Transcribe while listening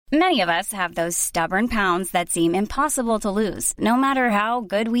Many of us have those stubborn pounds that seem impossible to lose, no matter how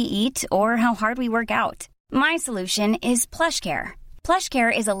good we eat or how hard we work out. My solution is PlushCare.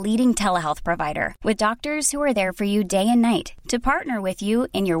 PlushCare is a leading telehealth provider with doctors who are there for you day and night to partner with you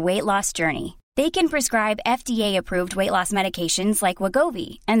in your weight loss journey. They can prescribe FDA-approved weight loss medications like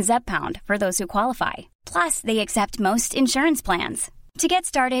Wegovy and Zepbound for those who qualify. Plus, they accept most insurance plans. To get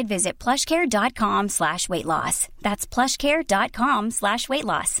started, visit plushcare.com/weightloss. That's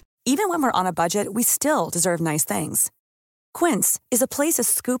plushcare.com/weightloss. Even when we're on a budget, we still deserve nice things. Quince is a place to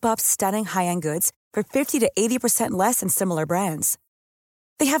scoop up stunning high-end goods for 50 to 80% less than similar brands.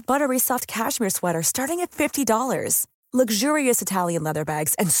 They have buttery soft cashmere sweaters starting at $50, luxurious Italian leather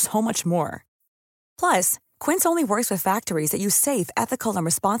bags, and so much more. Plus, Quince only works with factories that use safe, ethical, and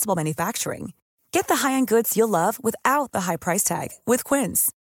responsible manufacturing. Get the high-end goods you'll love without the high price tag with Quince.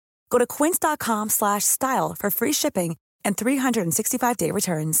 Go to quince.com/style for free shipping and 365-day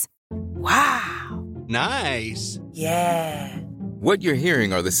returns. Wow! Nice! Yeah! What you're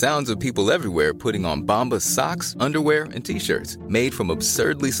hearing are the sounds of people everywhere putting on Bombas socks, underwear, and T-shirts made from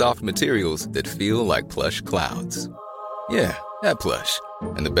absurdly soft materials that feel like plush clouds. Yeah, that plush.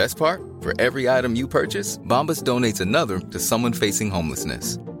 And the best part? For every item you purchase, Bombas donates another to someone facing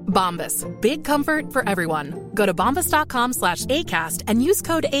homelessness. Bombas. Big comfort for everyone. Go to bombas.com/ACAST and use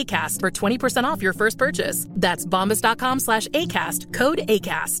code ACAST for 20% off your first purchase. That's bombas.com/ACAST. Code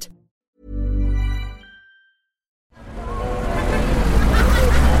ACAST.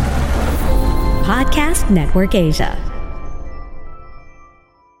 Podcast Network Asia.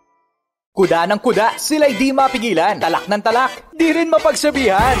 Kuda ng kuda, sila'y di mapigilan. Talak ng talak, di rin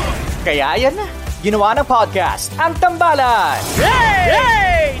mapagsabihan. Kaya yan na, ginawa ng podcast, Ang Tambalan.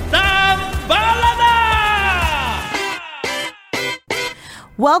 Hey! Tambalan na!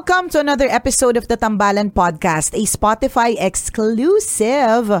 Welcome to another episode of the Tambalan Podcast, a Spotify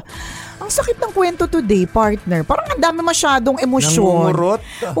exclusive. Ang sakit ng kwento today, partner. Parang ang dami masyadong emosyon. Nangungurot.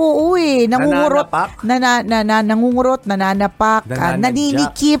 Oo nangungurot. Nananapak. Nananapak.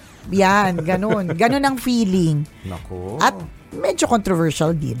 Naninikip. Yan, ganun. Ganun ang feeling. Nako. At medyo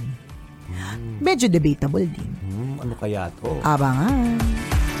controversial din. Medyo debatable din. Ano kaya to? Abangan.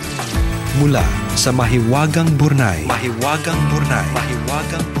 Mula sa Mahiwagang Burnay.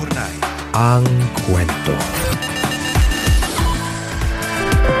 Ang kwento.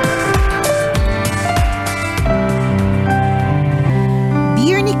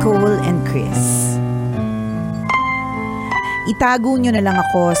 Dear Nicole and Chris, itago nyo na lang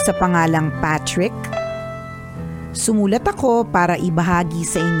ako sa pangalang Patrick. Sumulat ako para ibahagi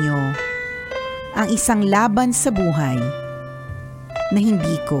sa inyo ang isang laban sa buhay na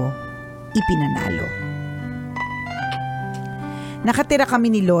hindi ko ipinanalo. Nakatira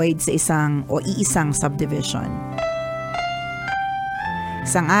kami ni Lloyd sa iisang subdivision.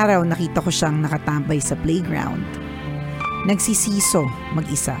 Isang araw nakita ko siyang nakatambay sa playground. Nagsisiso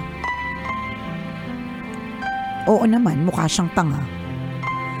mag-isa. Oo naman, mukha siyang tanga.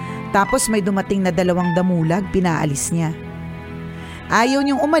 Tapos may dumating na 2 damulag, pinaalis niya. Ayaw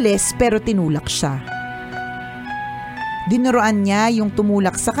niyang umalis pero tinulak siya. Dinuruan niya yung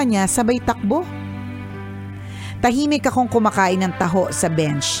tumulak sa kanya sabay takbo. Tahimik akong kumakain ng taho sa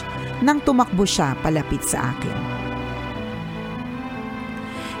bench nang tumakbo siya palapit sa akin.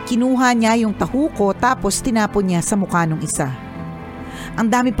 Kinuha niya yung taho ko tapos tinapon niya sa mukha nung isa.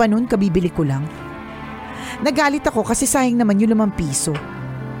 Ang dami pa nun, kabibili ko lang. Nagalit ako kasi sayang naman yung 5 piso.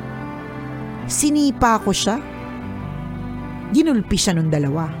 Sinipa ko siya. Ginulpi siya nung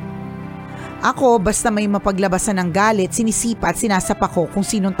 2. Ako, basta may mapaglabasan ng galit, sinisipa at sinasapa ko kung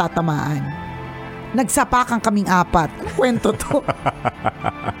sinong tatamaan. Nagsapakan kaming 4. Ano kwento to?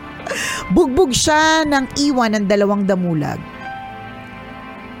 Bugbog siya ng iwan ng 2 damulag.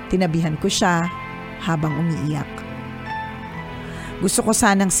 Tinabihan ko siya habang umiiyak. Gusto ko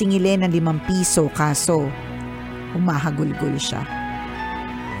sanang singilin ng 5 piso kaso humahagulgol siya.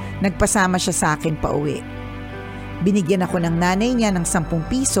 Nagpasama siya sa akin pauwi. Binigyan ako ng nanay niya ng 10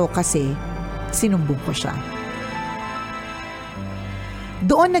 piso kasi sinumbong ko siya.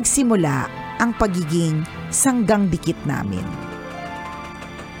 Doon nagsimula ang pagiging sanggang dikit namin.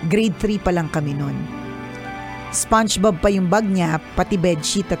 Grade 3 pa lang kami noon. SpongeBob pa yung bag niya, pati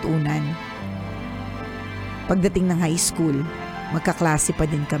bedsheet at unan. Pagdating ng high school, magkaklase pa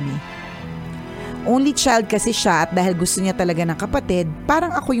din kami. Only child kasi siya at dahil gusto niya talaga ng kapatid,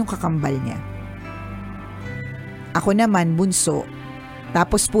 parang ako yung kakambal niya. Ako naman bunso,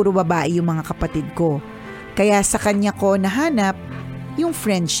 tapos puro babae yung mga kapatid ko. Kaya sa kanya ko nahanap yung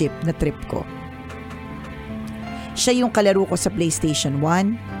friendship na trip ko. Siya yung kalaro ko sa PlayStation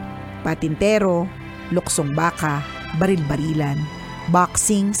 1, patintero, luksong baka, baril-barilan,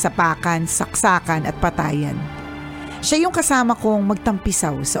 Boxing, sapakan, saksakan at patayan. Siya yung kasama kong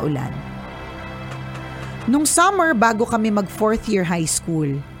magtampisaw sa ulan. Nung summer bago kami mag 4th year high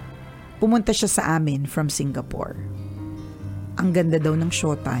school, pumunta siya sa amin from Singapore. Ang ganda daw ng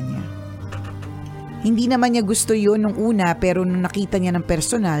syota niya. Hindi naman niya gusto yun nung una pero nung nakita niya ng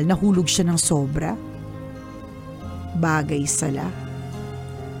personal, nahulog siya ng sobra. Bagay sala.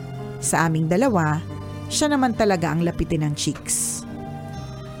 Sa aming dalawa, siya naman talaga ang lapitin ng chicks.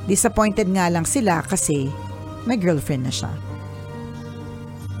 Disappointed nga lang sila kasi may girlfriend na siya.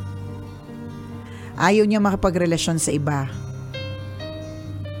 Ayaw niya makipagrelasyon sa iba.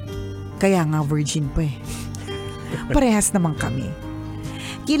 Kaya nga virgin pa eh. Parehas naman kami.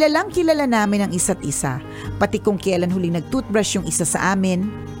 Kilalang kilala namin ang isa't isa. Pati kung kailan huling nag-toothbrush yung isa sa amin,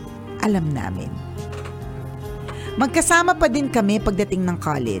 alam namin. Magkasama pa din kami pagdating ng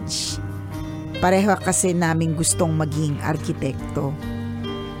college. Pareho kasi naming gustong maging arkitekto.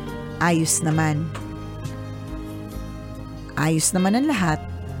 Ayos naman. Ayos naman ang lahat.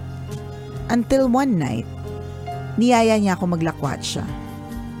 Until one night, niyaya niya ako maglakwat siya.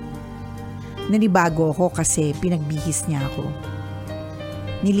 Nanibago ako kasi pinagbihis niya ako.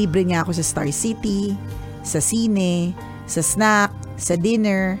 Nilibre niya ako sa Star City, sa sine, sa snack, sa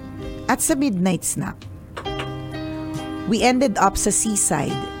dinner, at sa midnight snack. We ended up sa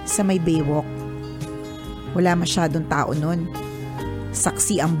seaside, sa may Baywalk. Wala masyadong tao nun.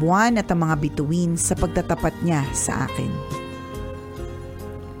 Saksi ang buwan at ang mga bituin sa pagtatapat niya sa akin.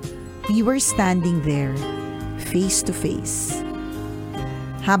 We were standing there, face to face.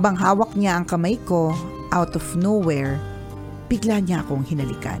 Habang hawak niya ang kamay ko, out of nowhere, bigla niya akong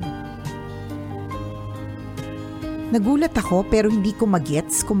hinalikan. Nagulat ako pero hindi ko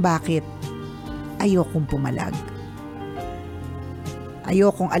magets kung bakit ayokong pumalag.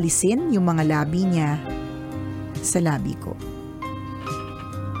 Ayokong alisin yung mga labi niya sa labi ko.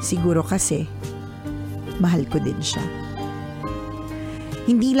 Siguro kasi mahal ko din siya.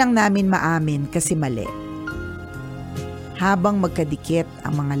 Hindi lang namin maamin kasi mali. Habang magkadikit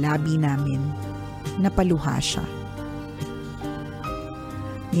ang mga labi namin, napaluha siya.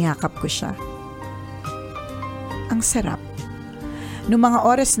 Niyakap ko siya. Ang sarap. Noong mga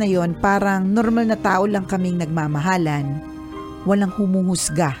oras na yon, parang normal na tao lang kaming nagmamahalan, walang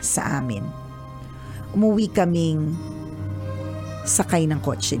humuhusga sa amin. Umuwi kaming sakay ng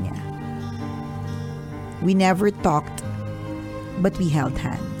kotse niya. We never talked, but we held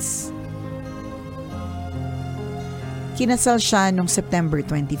hands. Kinasal siya noong September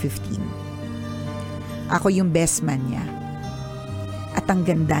 2015. Ako yung best man niya. At ang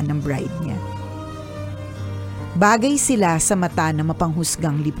ganda ng bride niya. Bagay sila sa mata ng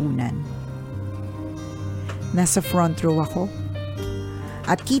mapanghusgang lipunan. Nasa front row ako.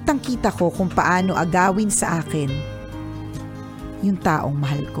 At kitang-kita ko kung paano agawin sa akin yung taong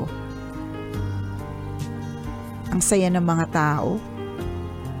mahal ko. Ang saya ng mga tao.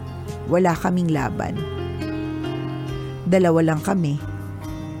 Wala kaming laban. Dalawa lang kami,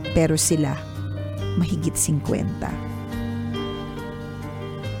 pero sila mahigit 50.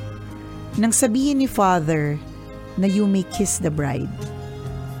 Nang sabihin ni Father na you may kiss the bride,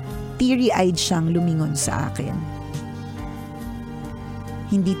 teary-eyed siyang lumingon sa akin.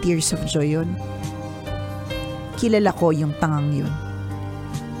 Hindi tears of joy yun. Kilala ko yung tangang yun.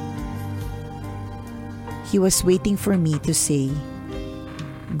 He was waiting for me to say,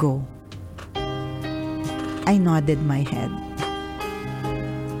 "Go." I nodded my head.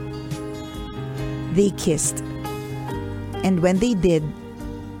 They kissed. And when they did,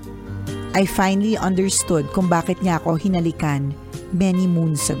 I finally understood kung bakit niya ako hinalikan many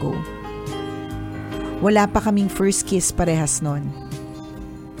moons ago. Wala pa kaming first kiss parehas nun.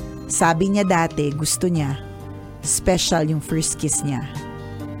 Sabi niya dati gusto niya, special yung first kiss niya.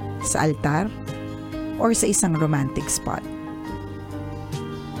 Sa altar or sa isang romantic spot.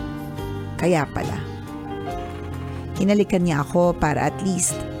 Kaya pala. Hinalikan niya ako para at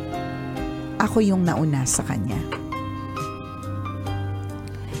least ako yung nauna sa kanya.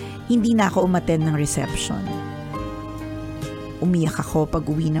 Hindi na ako umattend ng reception. Umiyak ako pag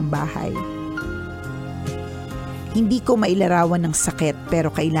uwi ng bahay. Hindi ko mailarawan ng sakit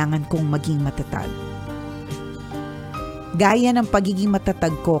pero kailangan kong maging matatag. Gaya ng pagiging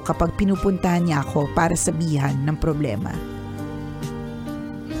matatag ko kapag pinupuntahan niya ako para sabihan ng problema.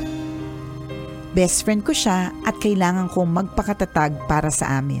 Best friend ko siya at kailangan kong magpakatatag para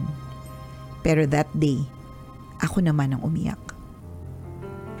sa amin. Pero that day, ako naman ang umiyak.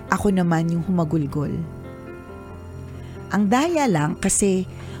 Ako naman yung humagulgol. Ang daya lang kasi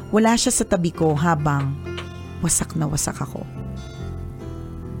wala siya sa tabi ko habang wasak na wasak ako.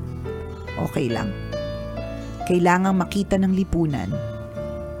 Okay lang. kailangang makita ng lipunan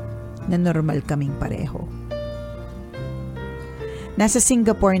na normal kaming pareho. Nasa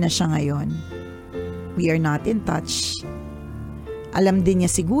Singapore na siya ngayon. We are not in touch. Alam din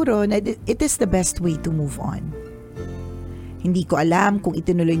niya siguro na it is the best way to move on. Hindi ko alam kung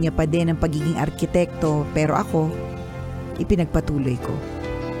itinuloy niya pa din ang pagiging arkitekto, pero ako, ipinagpatuloy ko.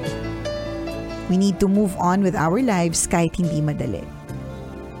 We need to move on with our lives kahit hindi madali.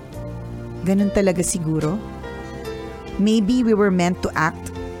 Ganun talaga siguro. Maybe we were meant to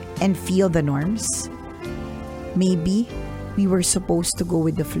act and feel the norms. Maybe we were supposed to go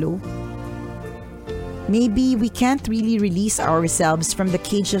with the flow. Maybe we can't really release ourselves from the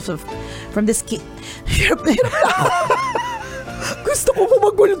cages of... From this Hirap na hirap na ako. Gusto ko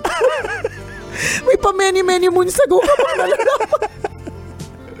kumagulto. May pa many moons ago ka pang nalalaman.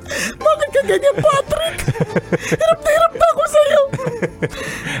 Bakit ka ganyan, Patrick? Hirap na ako sa'yo.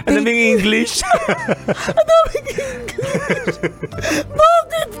 Ang daming English. Ang daming English.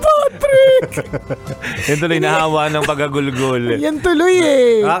 Bakit, Patrick? Yan tuloy nahawa ng pagagulgol. Yan tuloy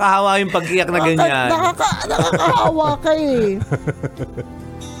eh. Nakakahawa yung pag-iyak na ganyan. Nakakahawa ka eh.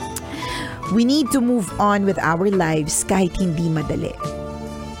 We need to move on with our lives kahit hindi madali.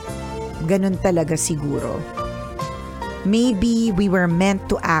 Ganun talaga siguro. Maybe we were meant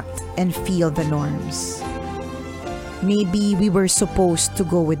to act and feel the norms. Maybe we were supposed to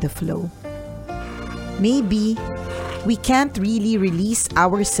go with the flow. Maybe we can't really release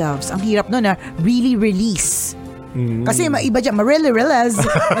ourselves. Ang hirap nun na really release. Kasi iba dyan, ma-really-realize,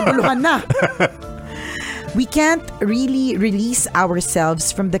 naguluhan na. We can't really release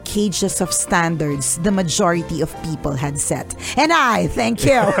ourselves from the cages of standards the majority of people had set. And I thank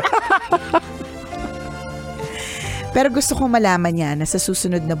you. Pero gusto kong malaman niya na sa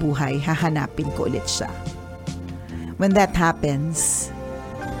susunod na buhay, hahanapin ko ulit siya. When that happens,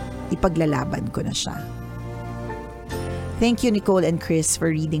 ipaglalaban ko na siya. Thank you, Nicole and Chris, for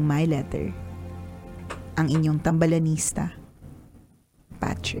reading my letter. Ang inyong tambalanista,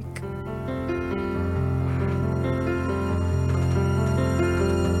 Patrick.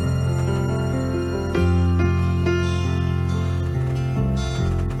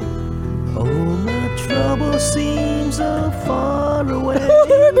 Oh, my trouble seems so far away.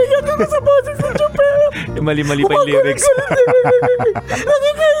 Nagigyan ko sa boses ng Japan. Mali-mali pa yung lyrics.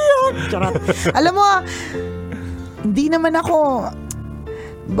 Nagigyan. Charot. Alam mo, hindi naman ako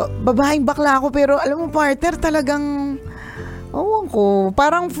babaeng bakla ako, pero alam mo, partner, talagang ewan ko,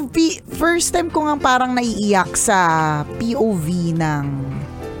 parang first time ko nga parang naiiyak sa POV ng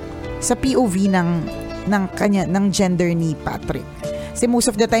gender ni Patrick. Kasi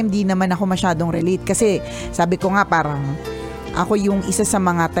most of the time di naman ako masyadong relate, kasi sabi ko nga parang ako yung isa sa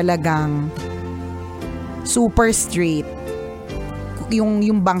mga talagang super straight.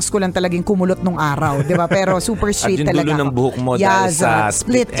 Yung bangs ko lang talagang kumulot nung araw, 'di ba? Pero super straight talaga. At yung dulo ng buhok mo dahil sa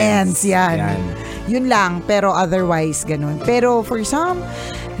split ends yan. Yun lang, pero otherwise ganun. Pero for some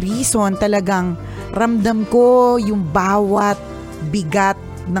reason talagang ramdam ko yung bawat bigat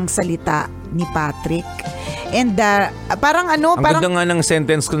ng salita ni Patrick. And parang parang ganda nga ng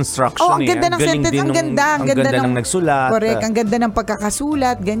sentence construction. Ang ganda ng sentence, ang ganda ng nagsulat. Correct, ang ganda ng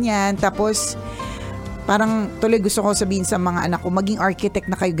pagkakasulat, ganyan. Tapos parang tuloy gusto ko sabihin sa mga anak ko, maging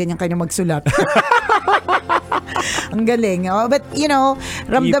architect na kayo, ganyan kayo magsulat. Ang galing. But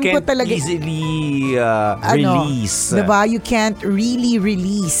ramdam ko talaga. You can't easily release. Diba? You can't really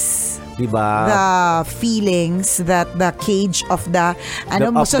release. Diba? The feelings that the cage of the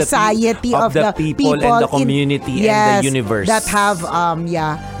society of the people and the community and the universe that have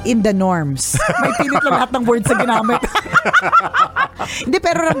in the norms. May pilit lang lahat ng words na ginamit. Hindi,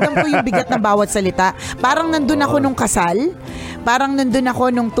 pero ramdam ko yung bigat ng bawat salita. Parang nandun ako nung kasal. Parang nandun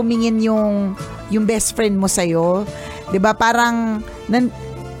ako nung tumingin yung best friend mo sa'yo. 'Di ba? Parang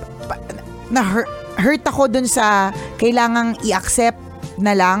hurt ako dun sa kailangang i-accept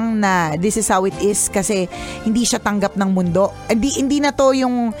na lang na this is how it is, kasi hindi siya tanggap ng mundo. Hindi na to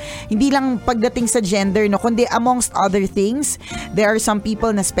yung hindi lang pagdating sa gender, no, kundi amongst other things, there are some people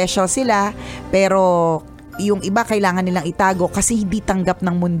na special sila, pero yung iba kailangan nilang itago kasi hindi tanggap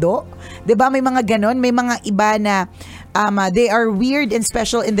ng mundo. 'Di ba? May mga ganon, may mga iba na they are weird and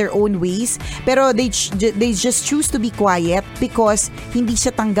special in their own ways, pero they just choose to be quiet because hindi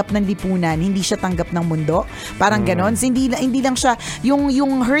siya tanggap ng lipunan, hindi siya tanggap ng mundo. Parang ganon. So, hindi lang siya yung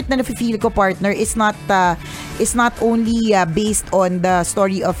hurt na nafe-feel ko, partner, is not only based on the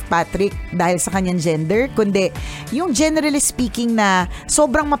story of Patrick dahil sa kanyang gender, kundi yung generally speaking na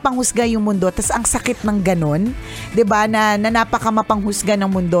sobrang mapanghusga yung mundo, tas ang sakit ng ganon, 'di ba, na napaka mapanghusga ng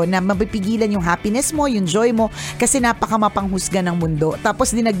mundo, na mapipigilan yung happiness mo, yung joy mo, kasi napakamapanghusga ng mundo. Tapos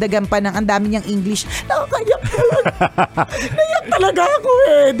dinagdagan pa ng ang dami niyang English. Nakakayak Nayak talaga ako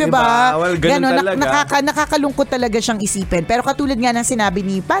diba? Well, ganun talaga. Nakakalungkot talaga siyang isipin. Pero katulad nga ng sinabi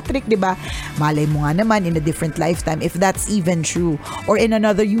ni Patrick, diba? Malay mo nga naman in a different lifetime if that's even true. Or in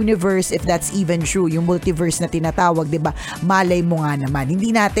another universe if that's even true. Yung multiverse na tinatawag, diba? Malay mo nga naman. Hindi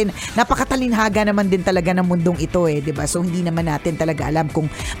natin, napakatalinhaga naman din talaga ng mundong ito diba? So hindi naman natin talaga alam kung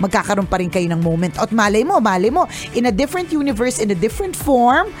magkakaroon pa rin kayo ng moment. At malay mo, in a different universe, in a different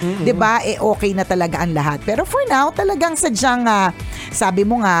form, diba? Okay na talaga ang lahat. Pero for now, talagang sadyang, sabi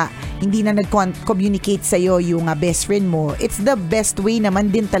mo nga, hindi na nag-communicate sa'yo yung best friend mo, it's the best way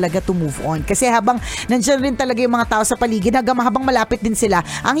naman din talaga to move on. Kasi habang nandiyan rin talaga yung mga tao sa paligid, habang malapit din sila,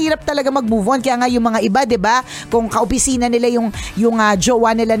 ang hirap talaga mag-move on. Kaya nga yung mga iba, diba, kung kaopisina nila yung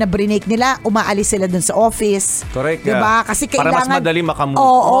jowa nila na brinake nila, umaalis sila dun sa office. Correct. Diba? Kasi kailangan, para mas madali makamove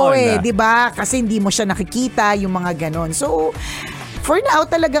on. Diba? Kasi hindi mo siya nakikita, yung mga ganon. So, for now,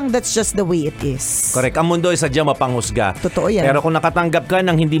 talagang that's just the way it is. Correct. Ang mundo ay sadyang mapanghusga. Totoo yan. Pero kung nakatanggap ka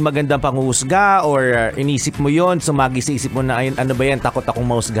ng hindi magandang panghusga or inisip mo yon, sumagi sa isip mo na ano ba yan, takot akong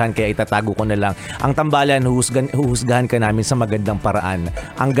mahusgahan kaya itatago ko na lang. Ang tambalan, huhusgahan ka namin sa magandang paraan.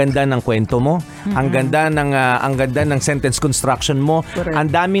 Ang ganda ng kwento mo, ang ganda ng sentence construction mo. Correct. Ang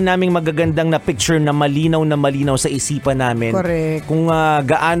dami naming magagandang na picture na malinaw sa isipan namin. Correct. Kung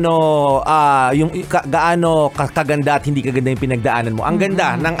gaano kaganda at hindi kaganda yung pinagdaanan mo. Ang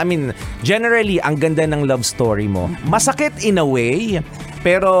ganda generally ang ganda ng love story mo. Masakit in a way,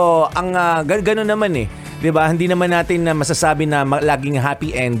 pero ang gano'n naman 'di ba? Hindi naman natin na masasabi na laging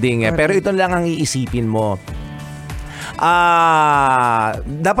happy ending. Pero ito lang ang iisipin mo.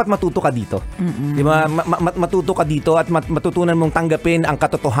 Dapat matuto ka dito. Di ba? Matuto ka dito at matutunan mong tanggapin ang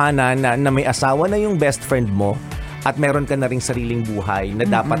katotohanan na may asawa na yung best friend mo. At meron ka na ring sariling buhay na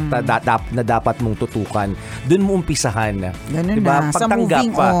dapat mong tutukan. Doon mo umpisahan. Ganun diba? na. Pagtanggap Sa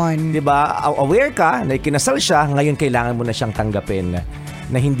moving on. Diba? Aware ka na ikinasal siya, ngayon kailangan mo na siyang tanggapin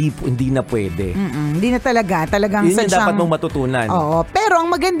na hindi na pwede. Hindi na talaga. Talagang yun yung dapat mong matutunan. Oo. Pero ang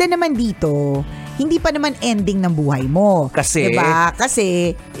maganda naman dito, hindi pa naman ending ng buhay mo. Kasi, diba?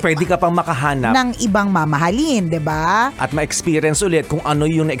 Kasi pwede ka pang makahanap ng ibang mamahalin, diba? At ma-experience ulit kung ano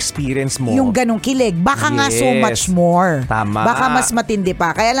yung na-experience mo. Yung ganong kilig. Baka nga so much more. Tama. Baka mas matindi pa.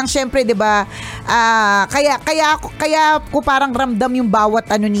 Kaya lang syempre, diba, kaya ko parang ramdam yung bawat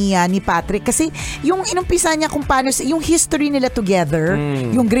ni Patrick. Kasi yung inumpisa niya kung paano, yung history nila together,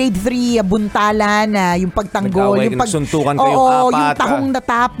 yung grade 3 buntalan, yung pagtanggol, yung suntukan kayong apat. Yung tahong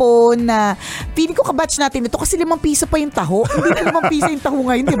natapon, feeling ko kabatch natin ito kasi 5 piso pa yung taho. Hindi na 5 piso yung taho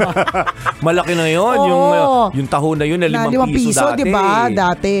ngayon, di ba? Malaki na yun. Yung taho na yun na 5 piso dati. Diba?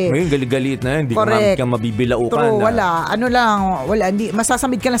 Dati. Ngayon, galit-galit na yun. Hindi ka mabibilaukan. True, wala. Hindi.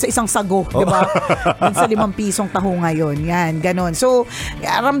 Masasamid ka lang sa isang sago, di ba? Dun sa 5 pisong taho ngayon. Yan, ganon. So,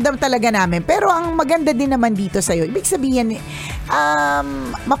 ramdam talaga namin. Pero ang maganda din naman dito sa'yo, ibig sabihin,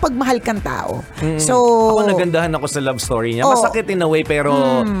 mapagmahal kang tao. So, ako nagandahan ako sa love story niya. Masakit in a way, pero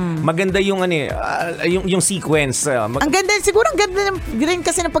maganda yung yung sequence. Ang ganda, siguro ang ganda rin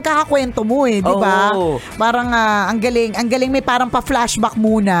kasi ng pagkakakwento mo di ba? Parang ang galing may parang pa-flashback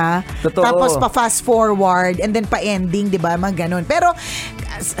muna. Totoo. Tapos pa-fast forward and then pa-ending, di ba? Mga ganun. Pero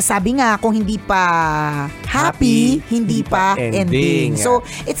sabi nga, kung hindi pa happy, hindi pa ending. So,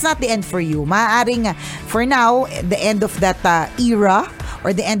 it's not the end for you. Maaaring, for now, the end of that era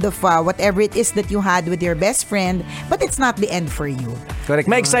or the end of whatever it is that you had with your best friend, but it's not the end for you. Correct.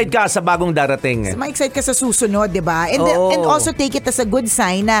 Ma-excite ka sa bagong darating. Ma-excite ka sa susunod, di ba? And also take it as a good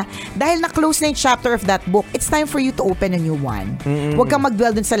sign na dahil na-close na yung chapter of that book, it's time for you to open a new one. Huwag kang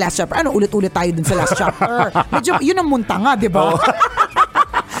mag-dwell dun sa last chapter. Ulit-ulit tayo dun sa last chapter. Medyo, yun ang munta nga, di ba?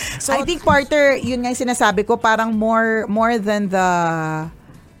 So, I think, Porter, yun nga yung sinasabi ko, parang more than the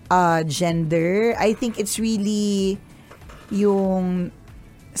gender, I think it's really yung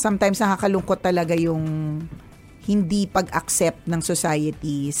sometimes nakakalungkot talaga yung hindi pag-accept ng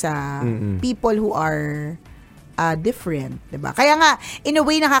society sa people who are different, diba? Kaya nga, in a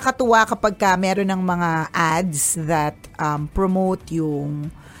way, nakakatuwa kapag meron ng mga ads that promote yung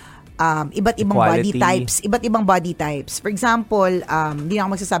iba't ibang body types. For example, hindi na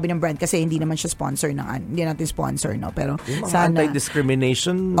ako magsasabi ng brand kasi hindi naman siya sponsor hindi natin sponsor, no? Pero yung mga sana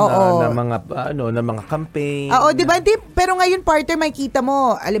anti-discrimination na mga campaign. Oo, di ba? Pero ngayon, partner, makikita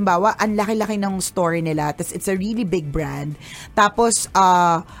mo, alimbawa, ang laki-laki ng store nila. Tapos it's a really big brand. Tapos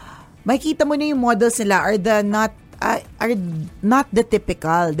makikita mo na yung models nila are the not are not the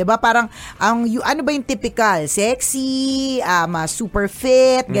typical. 'Di ba? Parang ano ba yung typical? Sexy, super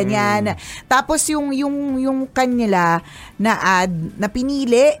fit, ganyan. Tapos yung kanila na ad na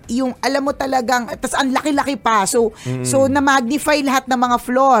pinili, yung alam mo talagang tas ang laki-laki pa. So na-magnify lahat ng mga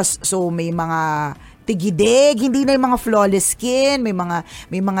flaws. So may mga tigidig, hindi na yung mga flawless skin, may mga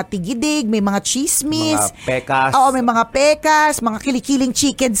tigidig, may mga chismis, mga pekas. Oo, may mga pekas, mga kilikiling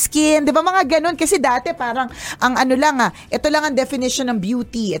chicken skin, 'di ba? Mga ganun kasi dati parang ang ano lang ito lang ang definition ng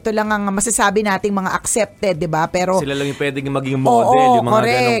beauty. Ito lang ang masasabi nating mga accepted, 'di ba? Pero sila lang yung pwedeng maging model, yung mga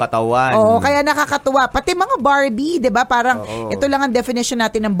ganung katawan. Oo, kaya nakakatuwa. Pati mga Barbie, 'di ba? Parang ito lang ang definition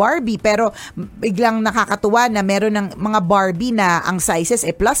natin ng Barbie, pero biglang nakakatuwa na meron ng mga Barbie na ang sizes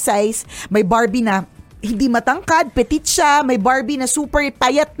plus size, may Barbie na hindi matangkad, petite siya, may Barbie na super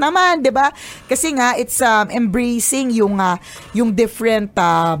payat naman, 'di ba? Kasi nga it's embracing yung different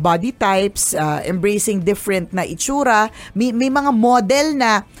body types, embracing different na itsura. May mga model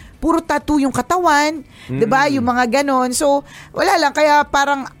na puro tattoo yung katawan, 'di ba? Yung mga ganon. So, wala lang kaya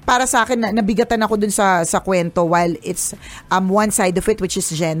parang para sa akin nabigatan ako dun sa kwento while it's one side of it which is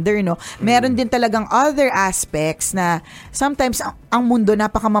gender, no. Meron din talagang other aspects na sometimes ang mundo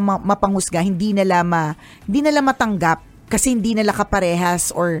mapanghusga, hindi nila matanggap kasi hindi nila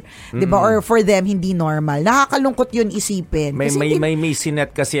kaparehas or 'di ba, or for them hindi normal. Nakakalungkot 'yun isipin. May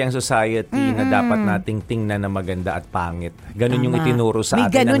sinet kasi ang society na dapat nating tingnan na maganda at pangit. Ganun yung itinuro sa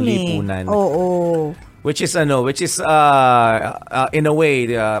atin ng lipunan. Oo. Which is in a way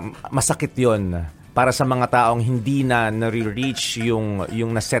masakit 'yon para sa mga taong hindi na nare-reach yung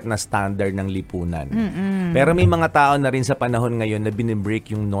na-set na standard ng lipunan. Pero may mga tao na rin sa panahon ngayon na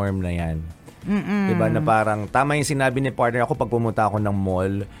binibreak yung norm na 'yan. Diba, na parang tama yung sinabi ni partner ako pag pumunta ako ng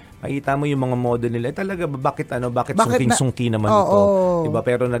mall, makita mo yung mga model nila talaga bakit sungking-sungki naman ito, diba,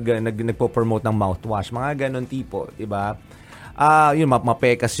 pero nagpo-promote ng mouthwash, mga ganon tipo, diba. Yun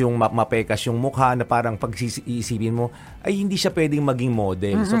mapekas yung mukha na parang pag iisipin mo ay hindi siya pwedeng maging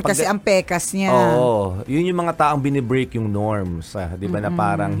model. So, kasi ang pekas niya. Oo, yun yung mga taong binibreak yung norms, diba, na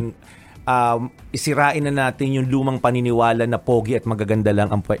parang isirain na natin yung lumang paniniwala na pogi at magaganda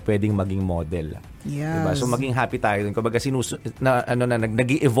lang ang pwedeng maging model. Yes. Diba? So maging happy tayo dun. Kumbaga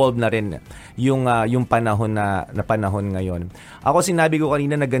nag-evolve na rin yung panahon na panahon ngayon. Ako sinabi ko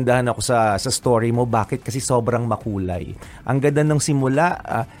kanina nagandahan ako sa story mo. Bakit? Kasi sobrang makulay. Ang ganda ng simula.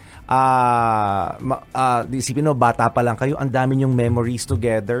 Isipin mo, bata pa lang kayo, ang dami yung memories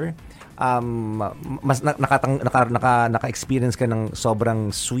together. Mas naka-experience ka ng sobrang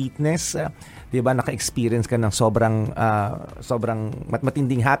sweetness, 'di ba? Naka-experience ka ng sobrang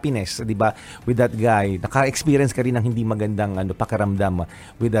matinding happiness, 'di ba? With that guy. Naka-experience ka rin ng hindi magandang pakiramdam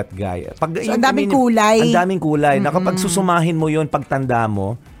with that guy. So, ang daming kulay. Ang daming kulay. Kapag susumahin mo 'yon, pagtanda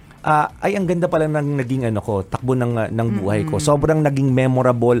mo, ay ang ganda pala ng naging takbo ng buhay ko. Sobrang naging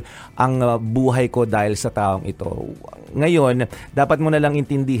memorable ang buhay ko dahil sa taong ito. Ngayon, dapat mo na lang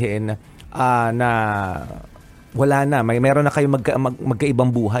intindihin na wala na. Meron na kayo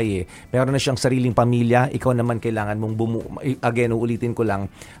magkaibang buhay eh. Meron na siyang sariling pamilya. Ikaw naman kailangan mong again, uulitin ko lang,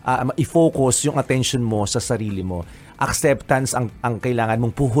 i-focus yung attention mo sa sarili mo. Acceptance ang kailangan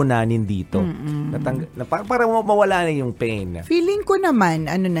mong puhunanin dito. Para mawala na yung pain. Feeling ko naman,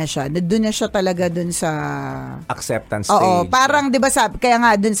 na siya, doon na siya talaga doon sa acceptance stage. Oo, parang 'di ba kaya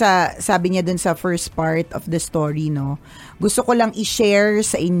nga doon sabi niya doon sa first part of the story, no. Gusto ko lang i-share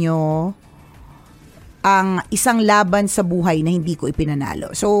sa inyo ang isang laban sa buhay na hindi ko ipinanalo.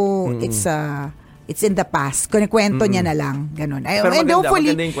 So, it's in the past. Kwento niya na lang. Ganun. Pero and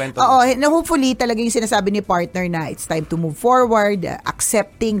hopefully, maganda yung kwento. Hopefully talaga yung sinasabi ni partner na it's time to move forward,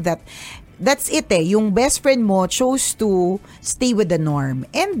 accepting that that's it yung best friend mo chose to stay with the norm.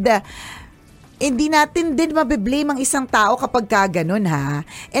 And hindi natin din mabiblame ang isang tao kapag ganun, ha.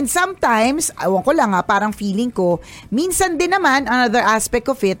 And sometimes, awan ko lang parang feeling ko, minsan din naman, another aspect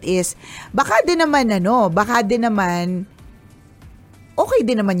of it is, baka din naman okay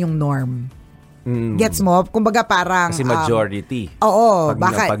din naman yung norm. Gets mo? Kumbaga parang kasi majority. Oo,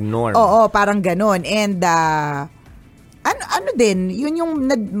 pag norm. Oo, parang ganun. And ano din, yun yung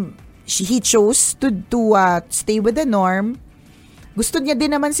he chose to stay with the norm. Gusto niya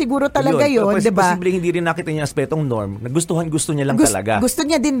din naman siguro talaga yun, di ba? Posibleng hindi rin nakita niya aspetong norm. Gusto niya lang talaga. Gusto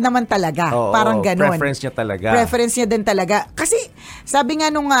niya din naman talaga. Oo, parang ganun. Preference niya talaga. Preference niya din talaga. Kasi sabi nga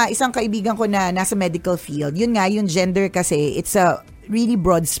nung isang kaibigan ko na nasa medical field, yun nga, yung gender kasi, it's a really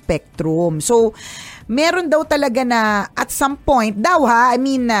broad spectrum. So, meron daw talaga na at some point daw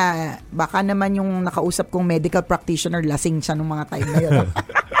baka naman yung nakausap kong medical practitioner lasing siya nung mga time na yun.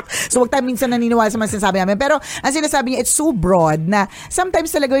 So, wag tayo minsan naniniwala sa mga sinasabi namin. Pero, ang sinasabi niya, it's so broad na sometimes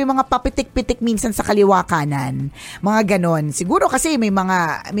talaga yung mga papitik-pitik minsan sa kaliwa kanan. Mga ganon. Siguro kasi may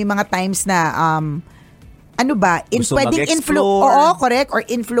mga times na, pwedeng oo, correct, or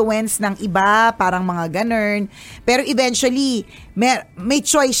influence ng iba, parang mga ganun. Pero eventually, may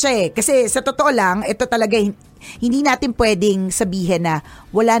choice siya eh. Kasi sa totoo lang, ito talaga, hindi natin pwedeng sabihin na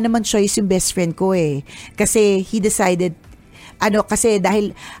wala naman choice yung best friend ko eh. Kasi he decided, kasi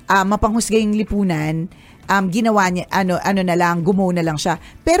dahil mapanghusga yung lipunan, ginawa niya, gumo na lang siya.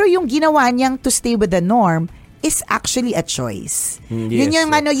 Pero yung ginawa niyang to stay with the norm is actually a choice. Yes,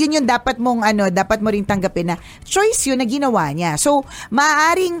 yun yung dapat mo ring tanggapin na choice yun na ginawa niya. So,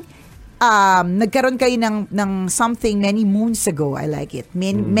 maaaring nagkaroon kayo ng something many moons ago. I like it.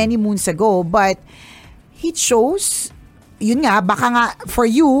 Many moons ago, but he chose, yun nga, baka nga for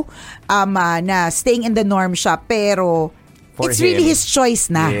you na staying in the norm siya, pero it's really his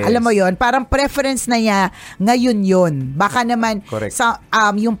choice na. Yes. Alam mo yon, parang preference na niya ngayon yun. Baka naman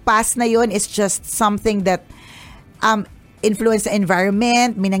yung past na yun is just something that influence the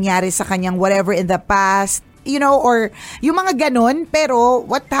environment, may nangyari sa kanyang whatever in the past, or yung mga ganun, pero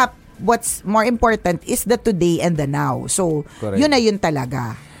what's more important is the today and the now. So, yun na yun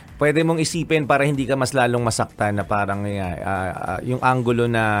talaga. Pwede mong isipin para hindi ka mas lalong masaktan na parang yung angulo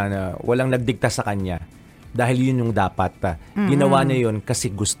na walang nagdikta sa kanya dahil yun yung dapat. Ginawa niya yun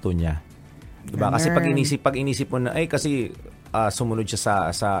kasi gusto niya. Diba? Kasi pag inisip mo na kasi sumunod siya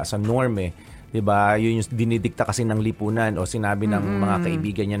sa norm eh. Diba? Yun yung dinidikta kasi ng lipunan o sinabi ng mga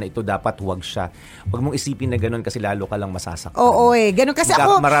kaibigan niya na ito dapat huwag siya. Huwag mong isipin na ganun kasi lalo ka lang masasaktan. Oo ganun kasi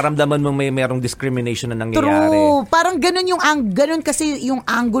ako. Mararamdaman mo merong discrimination na nangyayari. True. Parang ganun ganun kasi yung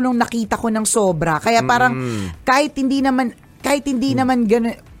anggulong nakita ko ng sobra. Kaya parang kahit hindi naman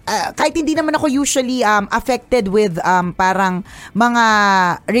ganun, kahit hindi naman ako usually affected with parang mga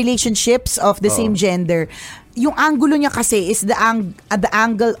relationships of the same gender, yung angulo niya kasi is the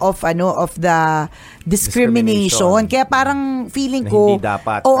angle of the discrimination. Kaya parang feeling ko,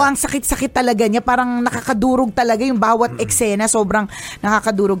 ang sakit-sakit talaga niya, parang nakakadurog talaga yung bawat eksena, sobrang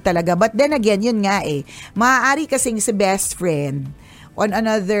nakakadurog talaga. But then again, yun nga maaari kasing si best friend on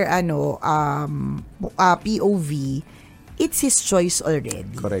another POV, it's his choice already.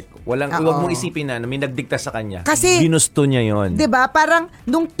 Correct. Huwag mong isipin na may nagdikta sa kanya. Kasi ginusto niya yon. 'Di ba? Parang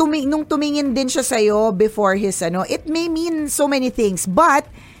nung tumingin din siya sa iyo before his it may mean so many things, but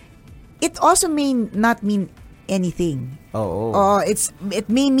it also may not mean anything. Oo. It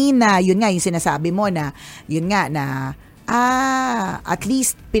may mean na yun nga yung sinasabi mo na yun nga na at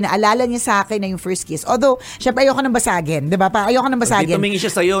least pinaalala niya sa akin na yung first kiss. Although, syempre ayoko nang basagin, 'di ba? Ayoko nang basagin. Tumingin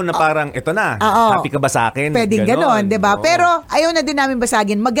siya sa iyo na parang ito na. Happy ka ba sa akin? Pwedeng ganon, 'di ba? Pero ayaw na din namin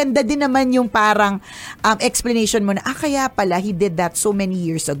basagin. Maganda din naman yung parang explanation mo na kaya pala he did that so many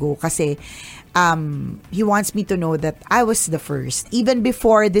years ago kasi he wants me to know that I was the first. Even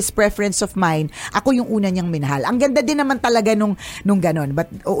before this preference of mine, ako yung una niyang minahal. Ang ganda din naman talaga nung ganon. But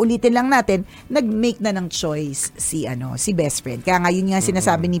uulitin lang natin, nag-make na ng choice si best friend. Kaya ngayon nga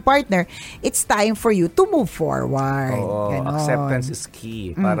sinasabi ni partner, it's time for you to move forward. Acceptance is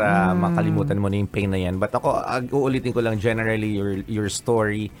key para makalimutan mo na yung pain na yan. But ako, uulitin ko lang generally your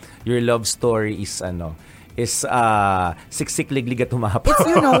story, your love story is siksik-liglig at umapaw. It's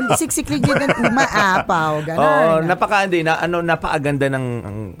siksik-liglig at umaapaw. Ganun. Napakaganda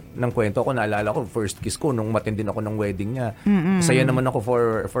ng kwento ko. Naalala ko, first kiss ko nung matindi ako ng wedding niya. Masaya naman ako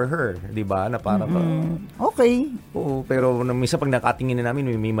for her. Di ba? Na parang, okay. Oo, pero minsan pag nakatingin na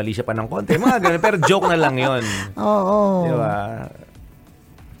namin, may mali siya pa ng konti. Mga ganun. Pero joke na lang yun. Oo. Di ba?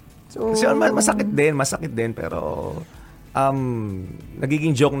 Kasi masakit din, pero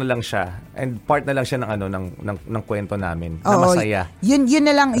nagiging joke na lang siya and part na lang siya ng kwento namin na masaya. Yun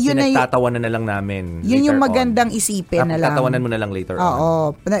na lang, yun na nagtatawanan na lang namin. Yun yung magandang isipin na lang. Tatawanan mo na lang later on.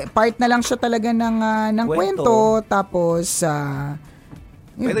 Oo, part na lang siya talaga ng kwento tapos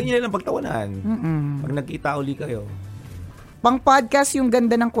pwede niyo na lang pagtawanan. Pag nagkita uli kayo. Pang podcast yung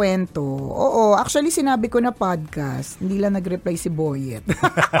ganda ng kwento. Oo, actually sinabi ko na podcast. Hindi lang nag-reply si Boyet.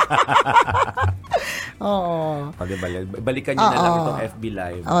 Oo. Diba? Balikan nyo na lang itong FB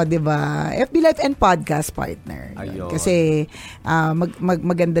Live. Diba? FB Live and podcast partner. Ayun. Kasi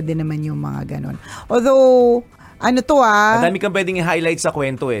maganda din naman yung mga ganon. Although, madami kang pwedeng i-highlight sa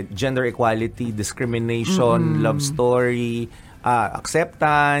kwento Gender equality, discrimination, love story,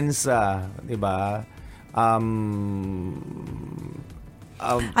 acceptance, diba? Ang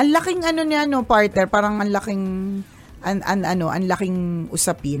laking partner, parang ang laking ang laking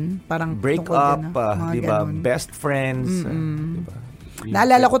usapin, parang break up, di ba? Best friends, di ba?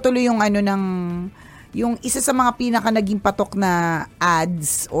 Naalala ko tuloy yung yung isa sa mga pinaka naging patok na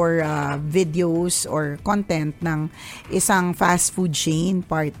ads or videos or content ng isang fast food chain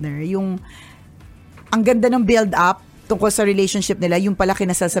partner, yung ang ganda ng build up tungkol sa relationship nila, yung pala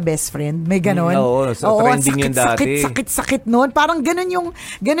kinasal sa best friend. May ganon. Oo, trending yun dati. Sakit noon. Parang ganon yung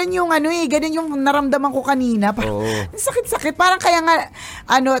ganon yung naramdaman ko kanina. Parang, sakit. Parang kaya nga,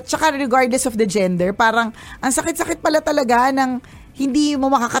 tsaka regardless of the gender, parang ang sakit pala talaga ng hindi mo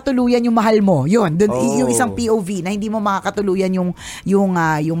makakatuluyan yung mahal mo. Yun, yung isang POV na hindi mo makakatuluyan yung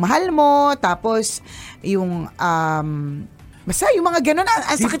mahal mo, tapos yung basta yung mga ganun,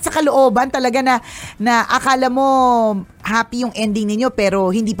 ang sakit sa kalooban talaga na akala mo happy yung ending ninyo pero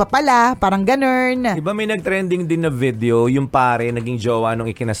hindi pa pala, parang ganun. Diba may nag-trending din na video, yung pare naging jowa nung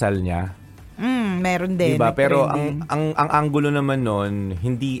ikinasal niya? Meron din. Diba? Pero ang angulo naman nun,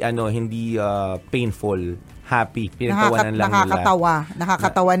 hindi painful. Happy. Pinagtawanan lang nila.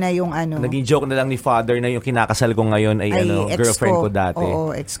 Nakakatawa na yung Naging joke na lang ni father na yung kinakasal ko ngayon ay girlfriend ko dati.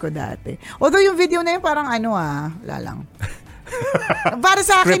 Oo, ex ko dati. Although yung video na yun parang lalang. Para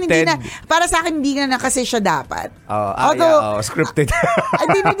sa akin hindi na kasi siya dapat. Scripted.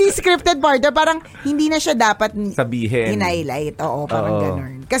 Hindi scripted partner, parang hindi na siya dapat sabihin. Highlight. Parang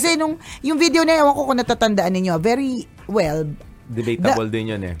ganun. Kasi yung video na ewan ko kung natatandaan ninyo, very well debatable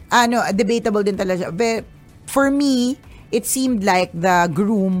din yun debatable din talaga. For me, it seemed like the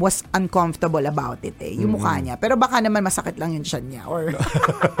groom was uncomfortable about it yung mukha niya. Pero baka naman masakit lang yung tiyan niya or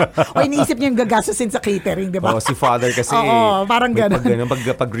iniisip niya yung gagastusin sa catering, di ba? Si father kasi parang gano'n.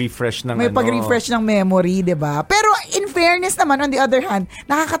 Pag-refresh ng pag-refresh ng memory, di ba? Pero in fairness naman, on the other hand,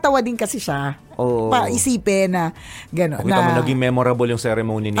 nakakatawa din kasi siya. Isipin na gano'n. Kita mo naging memorable yung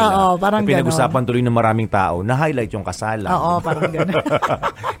ceremony nila. Parang gano'n. Pinag-usapan tuloy ng maraming tao. Na-highlight yung kasalan. Parang gano'n.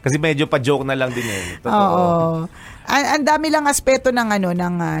 Kasi medyo pa-joke na lang din Totoo. Ang dami lang aspeto ng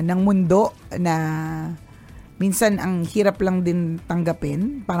mundo na minsan ang hirap lang din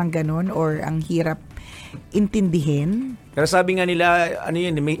tanggapin, parang gano'n, or ang hirap intindihin. Pero sabi nga nila,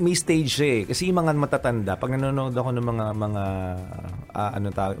 may stage kasi yung mga matatanda, pag nanonood ako ng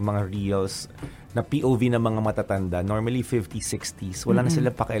mga reels na POV ng mga matatanda, normally 50s, 60s, wala na sila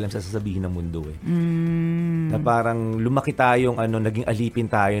pakialam sa sasabihin ng mundo Na parang lumaki tayong naging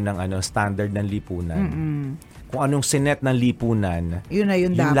alipin tayo ng standard ng lipunan. Kung anong sinet ng lipunan, yun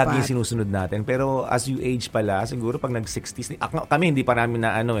dapat. Lagi sinusunod natin. Pero as you age pala, siguro pag nag-60s, kami hindi pa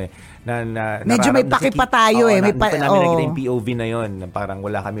namin medyo may paki pa tayo hindi pa namin nakita yung POV na yun. Parang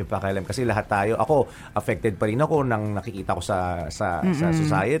wala kami pakialam. Kasi lahat tayo, ako, affected pa rin ako nang nakikita ko sa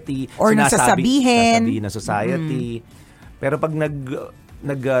society. Or nasasabihin ng society. Pero pag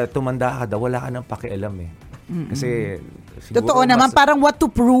tumanda ka daw, wala ka nang pakialam Kasi totoo naman, parang what to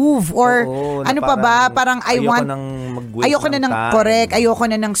prove or parang ayoko na ng correct, ayoko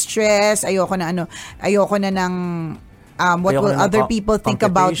na ng stress, ayoko na ng what will other people think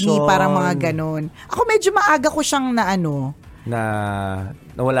about me, parang mga ganun. Ako medyo maaga ko siyang na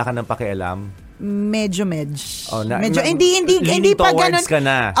wala ka ng pakialam. Medyo hindi pa ganun.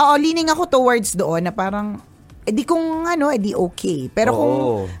 Leaning ako towards doon na parang di okay. Pero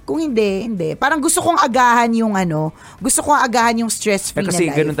kung hindi. Parang gusto kong agahan yung stress-free na life. Kasi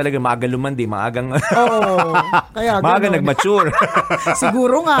ganun talaga, maaga lumandi, maagang kaya maaga nag-mature.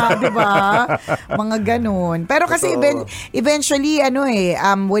 Siguro nga, di ba? Mga ganun. Pero kasi eventually,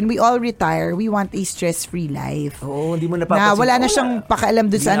 when we all retire, we want a stress-free life. Hindi mo napapansin. Na wala na siyang pakialam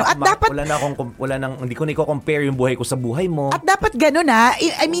dun sa At dapat, hindi ko compare yung buhay ko sa buhay mo. At dapat ganun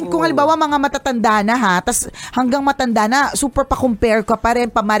I mean, kung halimbawa mga matatanda na tas hanggang matanda na, super pa-compare ka pa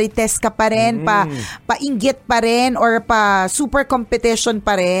rin, pa-marites ka pa rin, pa-inggit pa rin, or pa-super competition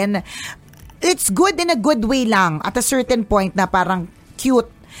pa rin. It's good in a good way lang at a certain point na parang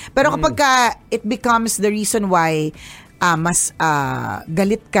cute. Pero kapag it becomes the reason why mas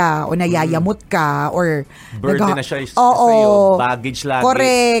galit ka o nayayamot ka or burden na siya sa'yo, baggage lagi.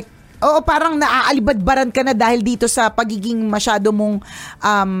 Correct. Parang naaalibadbaran ka na dahil dito sa pagiging masyado mong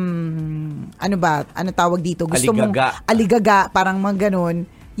ano tawag dito? Gusto aligaga, parang mga ganun.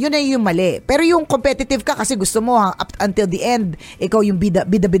 Yun ay yung mali. Pero yung competitive ka kasi gusto mo up until the end, ikaw yung bida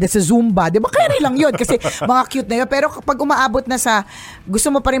sa Zumba. Di ba? Kaya lang yun kasi mga cute na yun. Pero kapag umaabot na sa gusto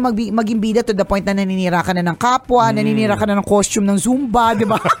mo pa rin maging bida to the point na naninira ka na ng kapwa, naninira ka na ng costume ng Zumba. Di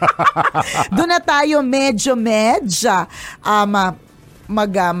ba? Doon na tayo medyo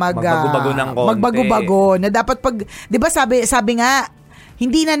magbago-bago ng konti. Magbago-bago na dapat 'di ba sabi nga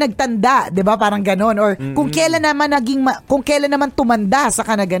hindi na nagtanda, 'di ba? Parang ganon. Or kung kailan naman tumanda sa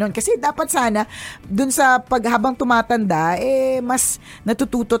kana ganon. Kasi dapat sana dun sa habang tumatanda mas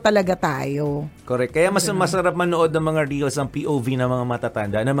natututo talaga tayo. Correct. Kaya masarap manood ng mga reels ng POV ng mga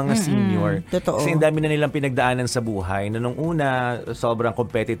matatanda, ng mga senior. Totoo. Kasi ang dami na nilang pinagdaanan sa buhay. Nung una, sobrang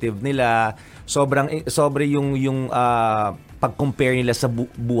competitive nila, sobra yung pag-compare nila sa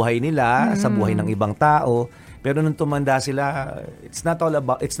buhay nila, sa buhay ng ibang tao. Pero nung tumanda sila, it's not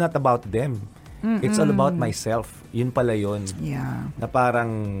about them. It's all about myself. Yun pala yun. Yeah. Na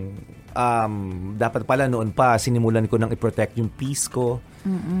parang dapat pala noon pa sinimulan ko nang i-protect yung peace ko.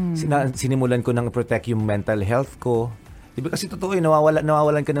 Sinimulan ko nang i-protect yung mental health ko. Diba kasi totoo yun,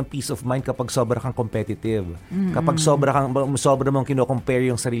 nawawalan ka ng peace of mind kapag sobra kang competitive. Kapag sobra mong kino-compare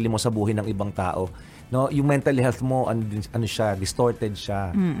yung sarili mo sa buhay ng ibang tao. No, yung mental health mo ano siya, distorted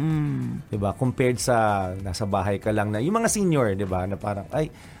siya. 'Di ba? Compared sa nasa bahay ka lang na yung mga senior, 'di ba? Na parang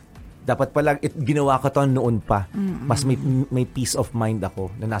dapat pala ginawa ko 'to noon pa. Mas may peace of mind ako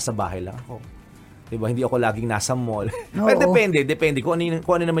na nasa bahay lang ako. 'Di ba? Hindi ako laging nasa mall. Pero depende kung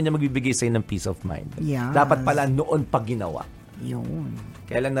ano naman yung magbibigay sa ng peace of mind. Yes. Dapat pala noon pa ginawa. Yun.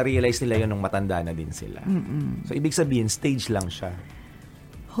 Kaya lang na-realize nila yun nung matanda na din sila. So ibig sabihin stage lang siya.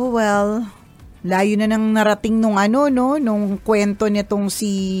 Oh well, layo na nang narating nung kwento nitong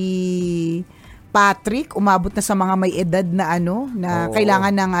si Patrick, umabot na sa mga may edad na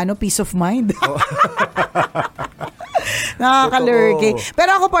kailangan ng peace of mind. Nakakalurky.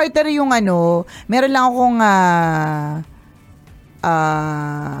 Pero ako partner yung meron lang akong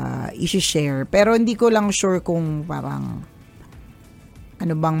i-share. Pero hindi ko lang sure kung parang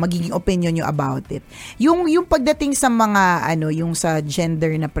ano bang magiging opinion nyo about it. Yung pagdating sa mga yung sa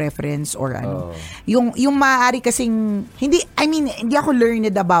gender na preference or yung maaari kasing hindi ako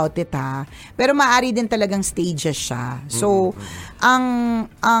learned about it pero maaari din talagang stages siya. So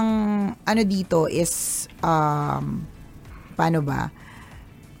ang dito is paano ba?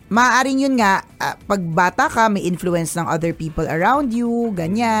 Maaaring yun nga, pag bata ka, may influence ng other people around you,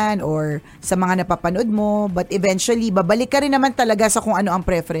 ganyan, or sa mga napapanood mo, but eventually, babalik ka rin naman talaga sa kung ano ang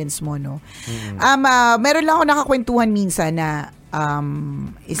preference mo, no? Meron lang ako nakakwentuhan minsan na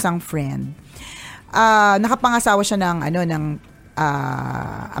isang friend, nakapangasawa siya ng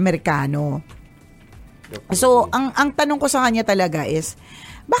Amerikano. So, ang tanong ko sa kanya talaga is,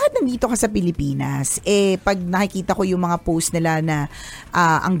 bakit nandito ka sa Pilipinas? Pag nakikita ko yung mga post nila na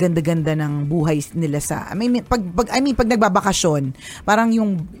ang ganda-ganda ng buhay nila pag nagbabakasyon, parang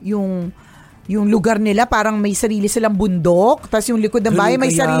yung lugar nila parang may sarili silang bundok, tapos yung likod ng bahay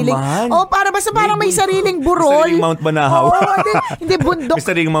may sariling parang may sariling burol. May sariling Mount Banahaw. Hindi bundok. May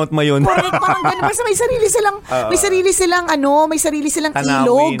sariling Mount Mayon. Correct, parang ganun. Basta may sarili silang ilog.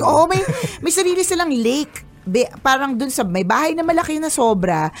 May sarili silang lake. Parang dun sa may bahay na malaki na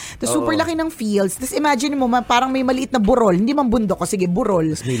sobra, tapos super laki ng fields, tapos imagine mo parang may maliit na burol, hindi man bundok, sige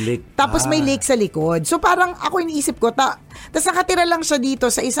burol, tapos may lake sa likod. So parang ako iniisip ko tapos nakatira lang siya dito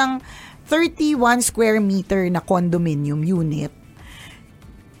sa isang 31 square meter na condominium unit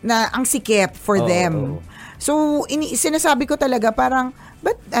na ang sikip for them. So sinasabi ko talaga parang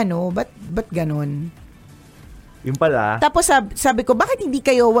ba't ganun? Yung pala. Tapos sabi ko, ba't hindi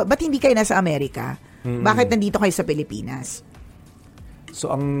kayo nasa Amerika? Bakit nandito kayo sa Pilipinas?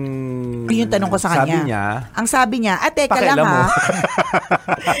 So, yung tanong ko sa kanya. Ang sabi niya, teka lang ha.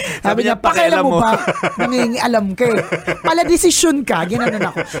 Sabi niya, pakialam mo ba? Nangingialam ka eh. Pala desisyon ka.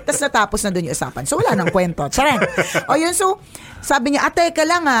 Ginanon ako. Tapos natapos na doon yung usapan. So, wala nang kwento. Charang. So, sabi niya, teka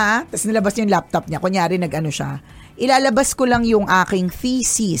lang ha. Tapos nilabas niya yung laptop niya. Kunyari, siya. Ilalabas ko lang yung aking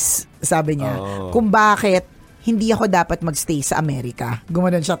thesis, sabi niya. Kung bakit hindi ako dapat magstay sa Amerika.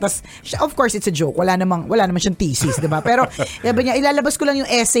 Gumanon siya. Tapos, of course, it's a joke. Wala naman siyang thesis, diba? Pero, sabi niya, ilalabas ko lang yung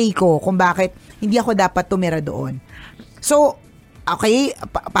essay ko kung bakit hindi ako dapat tumira doon. So, okay,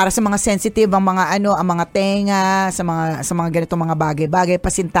 para sa mga sensitive, ang mga tenga, sa mga ganitong mga bagay-bagay,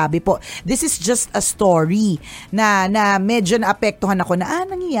 pasintabi po. This is just a story na medyo naapektuhan ako na,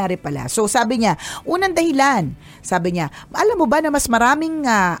 nangyayari pala. So, sabi niya, unang dahilan, sabi niya, alam mo ba na mas marami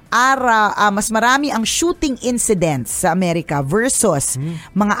ang shooting incidents sa Amerika versus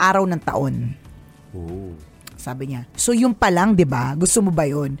mga araw ng taon? Oh. Sabi niya. So, yung pa lang, di ba? Gusto mo ba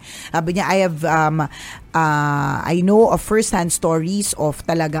yun? Sabi niya, I know of first-hand stories of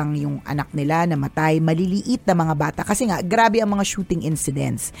talagang yung anak nila namatay, maliliit na mga bata. Kasi nga, grabe ang mga shooting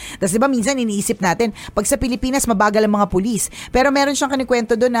incidents. Tapos, di ba, minsan iniisip natin, pag sa Pilipinas, mabagal ang mga pulis. Pero meron siyang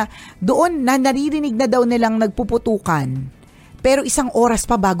kinikwento doon na naririnig na daw nilang nagpuputukan. Pero isang oras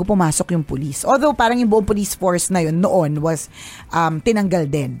pa bago pumasok yung police. Although parang yung buong police force na yun noon was tinanggal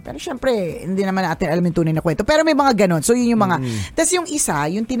din. Pero syempre, hindi naman natin alam yung tunay na kwento. Pero may mga ganon. So yun yung mga... Tas yung isa,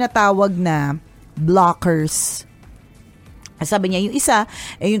 yung tinatawag na blockers. Sabi niya, yung isa,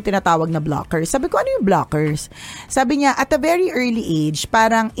 yung tinatawag na blockers. Sabi ko, ano yung blockers? Sabi niya, at a very early age,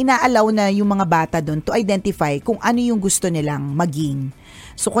 parang inaalaw na yung mga bata doon to identify kung ano yung gusto nilang maging.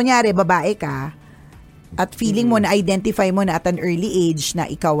 So, kunyari, babae ka, at feeling mo na identify mo na at an early age na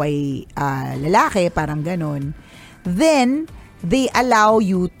ikaw ay lalaki, parang ganon. Then, they allow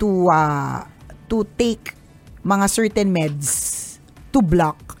you to take mga certain meds to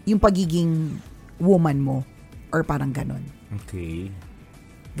block yung pagiging woman mo. Or parang ganon. Okay.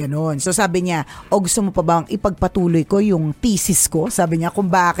 Ganon. So sabi niya, gusto mo pa bang ipagpatuloy ko yung thesis ko? Sabi niya,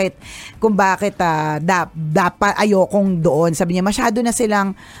 kung bakit dapat ayokong doon. Sabi niya, masyado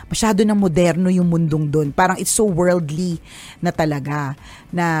na moderno yung mundong doon. Parang it's so worldly na talaga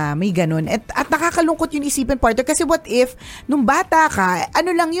na may ganon. At nakakalungkot yung isipin, partner, kasi what if nung bata ka,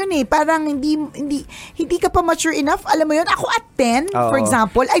 ano lang yun parang hindi ka pa mature enough. Alam mo yun, ako at 10, for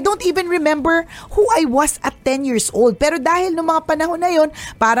example, I don't even remember who I was at 10 years old. Pero dahil nung mga panahon na yun,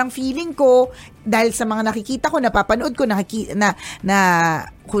 parang feeling ko, dahil sa mga nakikita ko, napapanood ko,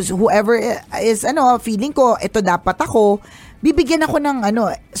 whoever is, feeling ko, ito dapat ako, bibigyan ako ng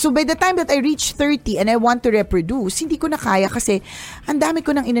So by the time that I reach 30 and I want to reproduce, hindi ko na kaya kasi ang dami ko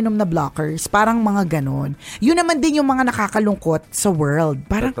nang ininom na blockers. Parang mga ganon. Yun naman din yung mga nakakalungkot sa world.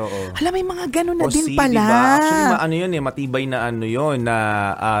 Parang, may mga ganon na din pala. Diba? Actually, matibay na na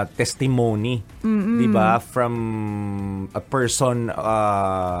testimony. Diba? From a person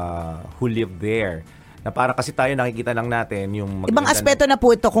who lived there. Na para kasi tayo nakikita lang natin yung... Ibang aspeto na po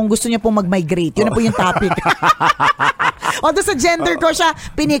ito kung gusto niya pong mag-migrate. Yun na po yung topic. Although sa gender ko siya,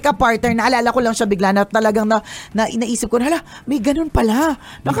 pinika partner, naalala ko lang siya bigla na talagang naisip ko, may ganun pala.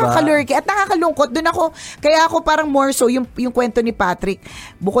 Nakakalurky. At nakakalungkot. Doon ako, kaya ako parang more so, yung kwento ni Patrick,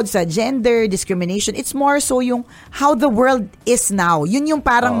 bukod sa gender, discrimination, it's more so yung how the world is now. Yun yung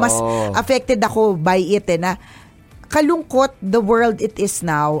parang mas affected ako by it na kalungkot the world it is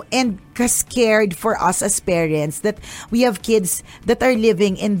now and scared for us as parents that we have kids that are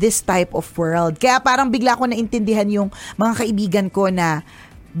living in this type of world. Kaya parang bigla ko naintindihan yung mga kaibigan ko na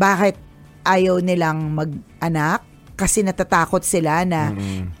bakit ayaw nilang mag-anak kasi natatakot sila na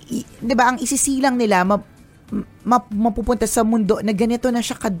 'di ba ang isisilang nila mapupunta sa mundo na ganito na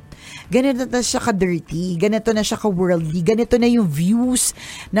siya ka-dirty, ganito na siya ka-worldly, ganito na yung views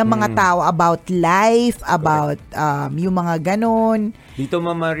ng mga tao about life, about yung mga ganon. Dito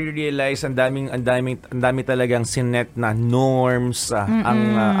ma-realize ang dami talagang sinet na norms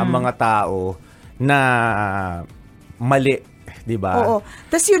ang mga tao na mali. Diba? Oo.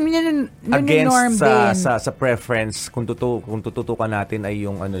 Tapos yun against norm din. Sa preference, kung tututukan natin ay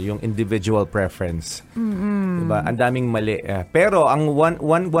yung individual preference. Diba? Ang daming mali. Pero ang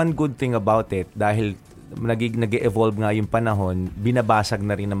one good thing about it, dahil nag-evolve nga yung panahon, binabasag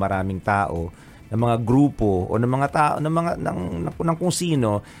na rin ng maraming tao, ng mga grupo o ng mga tao ng kung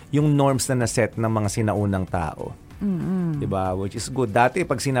sino yung norms na naset ng mga sinaunang tao. Diba? Which is good. Dati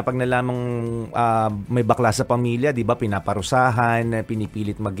pag nalamang may bakla sa pamilya, diba, pinaparusahan,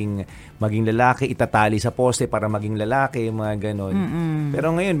 pinipilit maging lalaki, itatali sa poste para maging lalaki, mga ganon.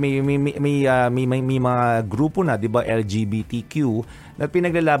 Pero ngayon may mga grupo na, diba, LGBTQ na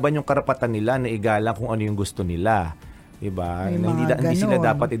pinaglalaban yung karapatan nila na igalang kung ano yung gusto nila. Diba? Hindi sila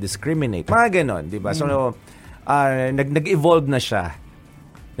dapat i-discriminate. Mga ganon, diba? So nag-evolve na siya.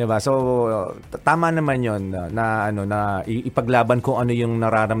 Diba? So tama naman 'yon na ipaglaban kung ano yung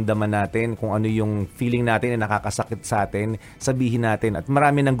nararamdaman natin, kung ano yung feeling natin na nakakasakit sa atin, sabihin natin, at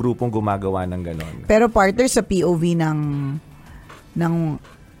marami ng grupong gumagawa ng ganon. Pero partner, sa POV ng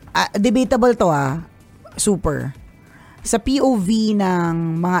debatable to super. Sa POV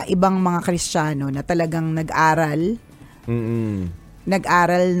ng mga ibang mga Kristiyano na talagang nag-aral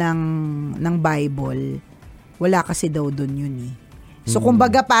ng Bible, wala kasi daw doon yun So,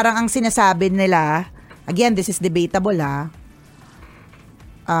 kumbaga parang ang sinasabi nila, again, this is debatable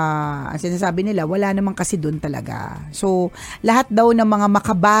ang sinasabi nila, wala naman kasi doon talaga. So, lahat daw ng mga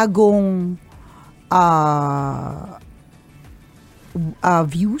makabagong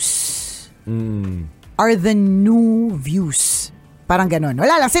views are the new views. Parang ganon.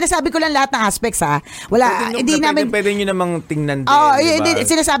 Wala lang. Sinasabi ko lang lahat ng aspects Wala. Pwede nyo namang tingnan din. Diba?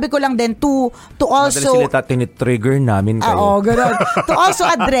 Sinasabi ko lang din to also... Madalas sila tinitrigger namin kayo. Oo, ganon. to also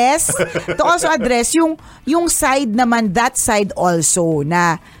address yung side naman, that side also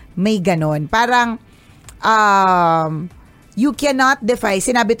na may ganon. Parang you cannot defy.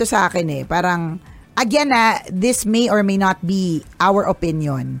 Sinabi to sa akin parang again this may or may not be our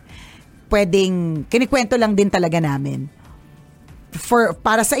opinion. Pwedeng, kinikwento lang din talaga namin.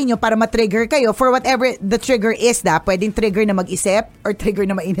 Para sa inyo, para ma-trigger kayo, for whatever the trigger is pwedeng trigger na mag-isip or trigger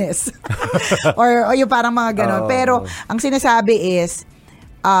na mainis. or yung parang mga ganon. Pero, ang sinasabi is,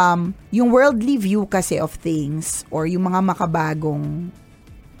 yung worldly view kasi of things or yung mga makabagong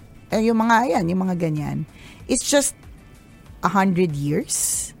yung mga ganyan, it's just 100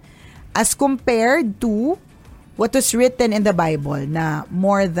 years as compared to what was written in the Bible na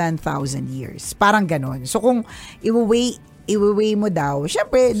more than 1,000 years. Parang ganon. So kung i-weigh mo daw,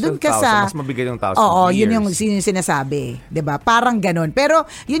 syempre, dun ka sa... Mas mabigay yung 1,000 Oo, years. yun yung sinasabi. 'Di ba? Parang ganon. Pero,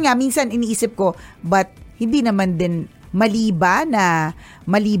 yun nga, minsan iniisip ko, but hindi naman din maliba na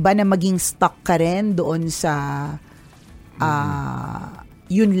maging stuck ka rin doon sa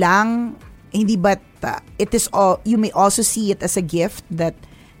yun lang, hindi ba't it is all, you may also see it as a gift that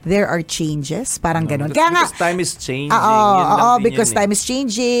there are changes, parang ganun. Kaya nga, because time is changing. Because time is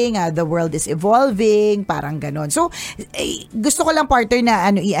changing, the world is evolving, parang ganun. So, gusto ko lang, partner, na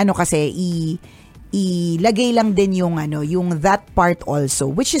ilagay lang din yung that part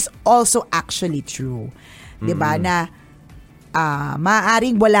also, which is also actually true. 'Di ba? Na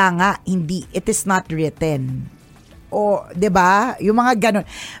maaaring wala nga, hindi, it is not written. O, 'di ba? Yung mga ganun.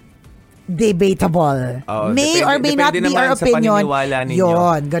 Debatable. May or may not be our opinion.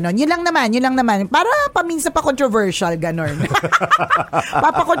 Yun, ganon. Yun lang naman. Para paminsan pa controversial, ganon.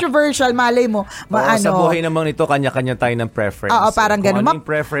 Papa-controversial, malay mo. Sa buhay naman ito, kanya-kanya tayo ng preference. Oo, parang ganon. Kung ano yung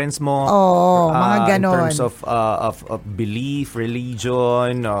preference mo, mga ganon. in terms of belief,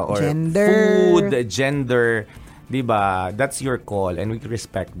 religion, or gender. food, gender, diba? That's your call and we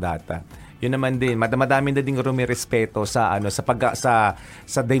respect that. Yun naman din, madami na din rumirespeto sa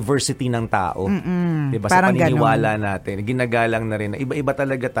sa diversity ng tao. Diba? Sa paniniwala natin. Ginagalang na rin. Iba-iba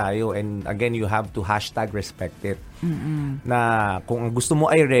talaga tayo, and again, you have to #respect it. Na kung ang gusto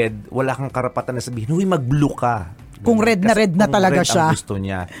mo ay red, wala kang karapatan na sabihin, "Huy, mag-blue ka." Kung red na red na talaga siya. Ang gusto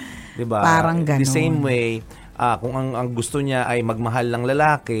niya. Diba? Parang ganun. The same way, kung ang gusto niya ay magmahal ng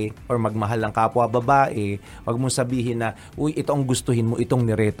lalaki or magmahal ng kapwa babae, wag mong sabihin na, "Uy, ito ang gustuhin mo, itong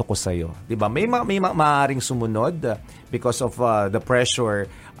nireto ko sa'yo." Diba? May maaaring sumunod because of the pressure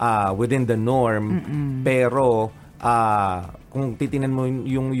within the norm. Pero kung titingnan mo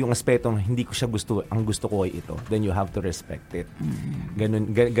yung aspetong hindi ko siya gusto, ang gusto ko ay ito, then you have to respect it.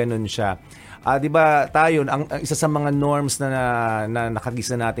 Ganun siya. 'Di ba tayo, ang isa sa mga norms na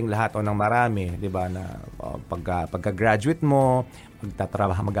nakagisa nating lahat o ng marami, 'di ba, na pagka-graduate mo,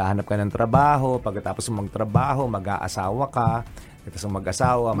 maghahanap ka ng trabaho, pagkatapos mo magtrabaho, mag-aasawa ka, tapos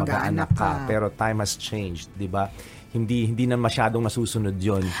mag-asawa, mag-aanak ka. Pero time has changed, 'di ba? Hindi na masyadong nasusunod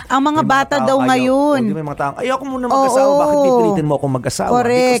 'yon. Ang mga bata daw ngayon. May mga tao, ayoko muna mag-asawa, bakit pipilitin mo akong mag-asawa?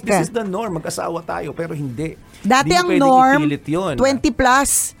 Correct. Because this is the norm, mag-asawa tayo, pero hindi. Dati ang norm, 20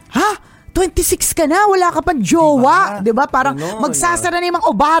 plus. 26 ka na, wala ka pang jowa, 'di ba? Parang magsasara na yung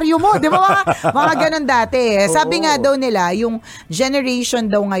mga ovaryo mo, 'di ba? Mga ganun dati. Sabi nga daw nila, yung generation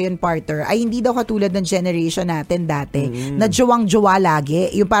daw ngayon, partner, ay hindi daw katulad ng generation natin dati, na jowang-jowa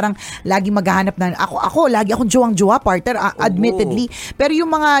lagi. Yung parang lagi maghahanap ng ako lagi akong jowang-jowa, partner, admittedly. Pero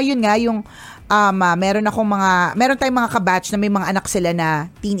yung mga yun nga, yung meron tayong mga kabatch na may mga anak sila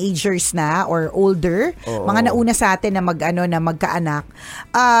na teenagers na or older, mga nauna sa atin na magkaanak,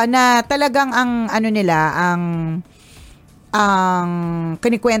 na talagang ang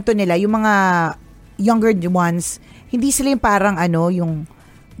kinikwento nila, yung mga younger ones, hindi sila yung parang yung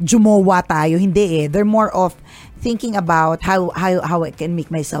jumowa tayo, hindi they're more of thinking about how I can make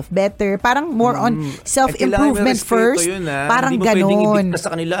myself better. Parang more on self-improvement first. Parang hindi mo pwedeng ganon. ibig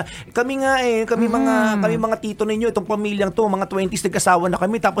sa kanila. Kami mga tito ninyo, itong pamilyang to, mga 20s nag-asawa na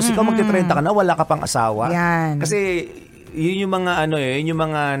kami, tapos ikaw magte-30 ka na, wala ka pang asawa. Yan. Kasi yun yung mga yun yung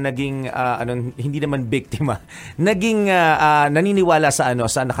mga naging hindi naman biktima. Naging naniniwala sa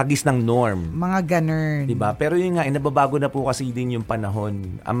nakagis ng norm. Mga ganun. 'Di ba? Pero yun nga, nababago na po kasi din yung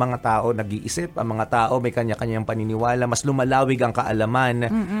panahon. Ang mga tao nag-iisip, ang mga tao may kanya-kanyang paniniwala, mas lumalawig ang kaalaman.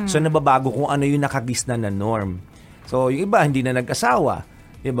 So nababago kung ano yung nakagis na norm. So yung iba hindi na nag-asawa.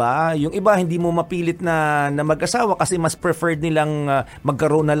 'Di ba? Yung iba hindi mo mapilit na mag-asawa kasi mas preferred nilang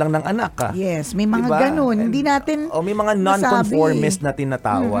magkaroon na lang ng anak. Yes, may mga ganun. Hindi natin may mga non-conformist na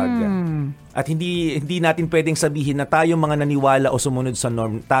tinatawag. At hindi natin pwedeng sabihin na tayo mga naniwala o sumunod sa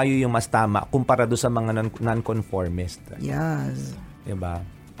norm, tayo yung mas tama kumpara do sa mga non-conformist. Yes. 'Di ba?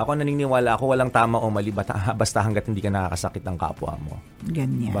 Ako naniniwala ako walang tama o mali basta hangga't hindi ka nakakasakit ng kapwa mo.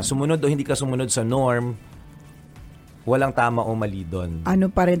 Ganyan. Diba? Sumunod o hindi ka sumunod sa norm, walang tama o mali doon. Ano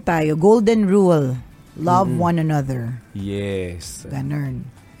pa rin tayo? Golden rule. Love one another. Yes. Ganun.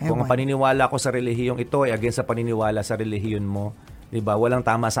 Kung ang paniniwala ko sa relihiyong ito ay against sa paniniwala sa relihiyon mo, 'di ba? Walang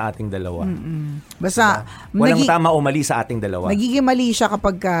tama sa ating dalawa. Basta walang tama o mali sa ating dalawa. Nagiging mali siya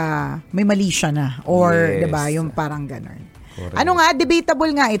kapag may mali siya na or Yes. 'di ba, yung parang ganun. Ano nga,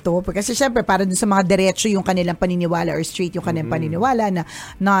 debatable nga ito kasi syempre para dun sa mga diretso yung kanilang paniniwala or straight yung kanilang paniniwala na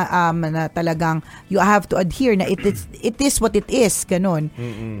talagang you have to adhere na it is what it is, ganun.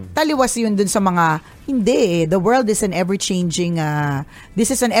 Taliwas yun dun sa mga hindi the world is an ever-changing this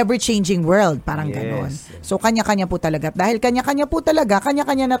is an ever-changing world, parang ganun. So kanya-kanya po talaga. Dahil kanya-kanya po talaga,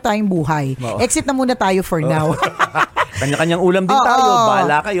 kanya-kanya na tayong buhay. Exit na muna tayo for now. Kanya-kanyang ulam din tayo.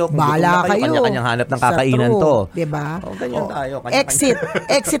 Bahala kayo. Bahala kayo. Kanya-kanyang hanap ng kakainan to. Diba? Ganyan tayo.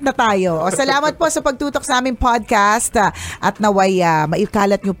 Exit na tayo. Salamat po sa pagtutok sa aming podcast at naway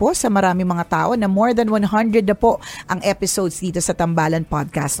maikalat nyo po sa maraming mga tao na more than 100 na po ang episodes dito sa Tambalan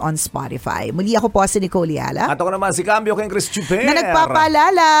Podcast on Spotify. Muli ako po si Nicole Yala. At ako naman si Cambio King Chris Chuper. Na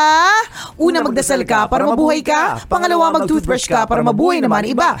nagpapaalala, una magdasal ka para mabuhay ka, pangalawa mag-toothbrush ka para mabuhay naman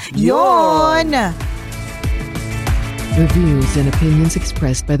iba. Yon! The views and opinions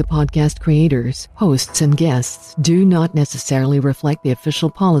expressed by the podcast creators, hosts, and guests do not necessarily reflect the official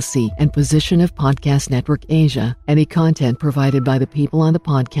policy and position of Podcast Network Asia. Any content provided by the people on the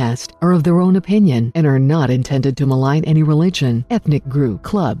podcast are of their own opinion and are not intended to malign any religion, ethnic group,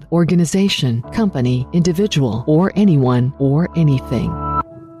 club, organization, company, individual, or anyone or anything.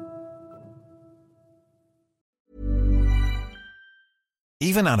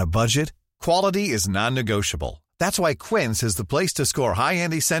 Even on a budget, quality is non-negotiable. That's why Quince is the place to score high-end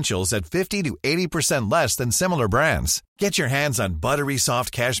essentials at 50 to 80% less than similar brands. Get your hands on buttery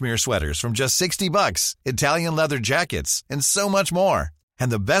soft cashmere sweaters from just $60, Italian leather jackets, and so much more. And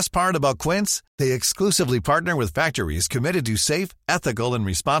the best part about Quince, they exclusively partner with factories committed to safe, ethical, and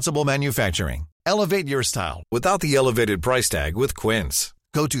responsible manufacturing. Elevate your style without the elevated price tag with Quince.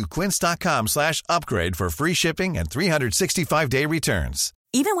 Go to quince.com/upgrade for free shipping and 365-day returns.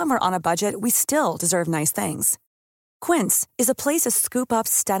 Even when we're on a budget, we still deserve nice things. Quince is a place to scoop up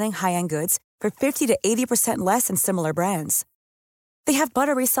stunning high-end goods for 50 to 80% less than similar brands. They have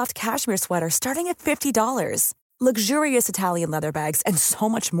buttery soft cashmere sweaters starting at $50, luxurious Italian leather bags, and so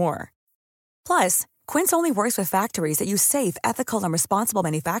much more. Plus, Quince only works with factories that use safe, ethical, and responsible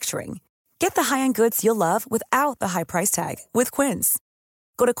manufacturing. Get the high-end goods you'll love without the high price tag with Quince.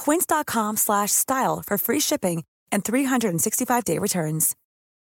 Go to quince.com/style for free shipping and 365-day returns.